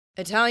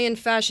Italian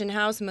fashion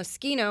house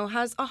Moschino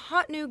has a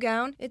hot new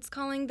gown it's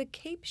calling the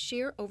Cape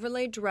Sheer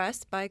Overlay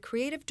Dress by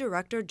creative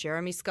director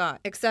Jeremy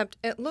Scott. Except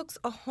it looks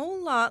a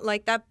whole lot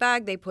like that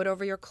bag they put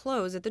over your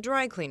clothes at the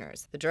dry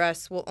cleaners. The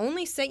dress will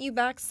only set you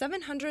back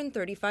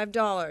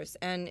 $735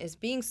 and is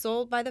being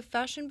sold by the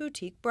fashion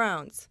boutique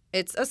Browns.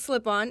 It's a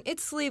slip-on,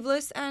 it's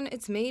sleeveless, and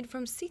it's made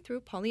from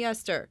see-through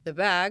polyester. The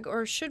bag,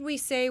 or should we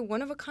say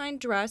one-of-a-kind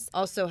dress,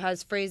 also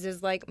has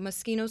phrases like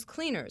Moschino's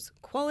cleaners,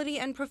 quality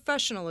and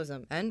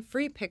professionalism, and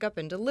free pickup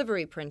and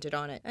delivery printed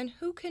on it. And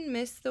who can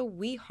miss the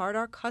 "We Heart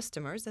Our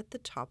Customers" at the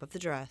top of the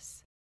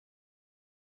dress?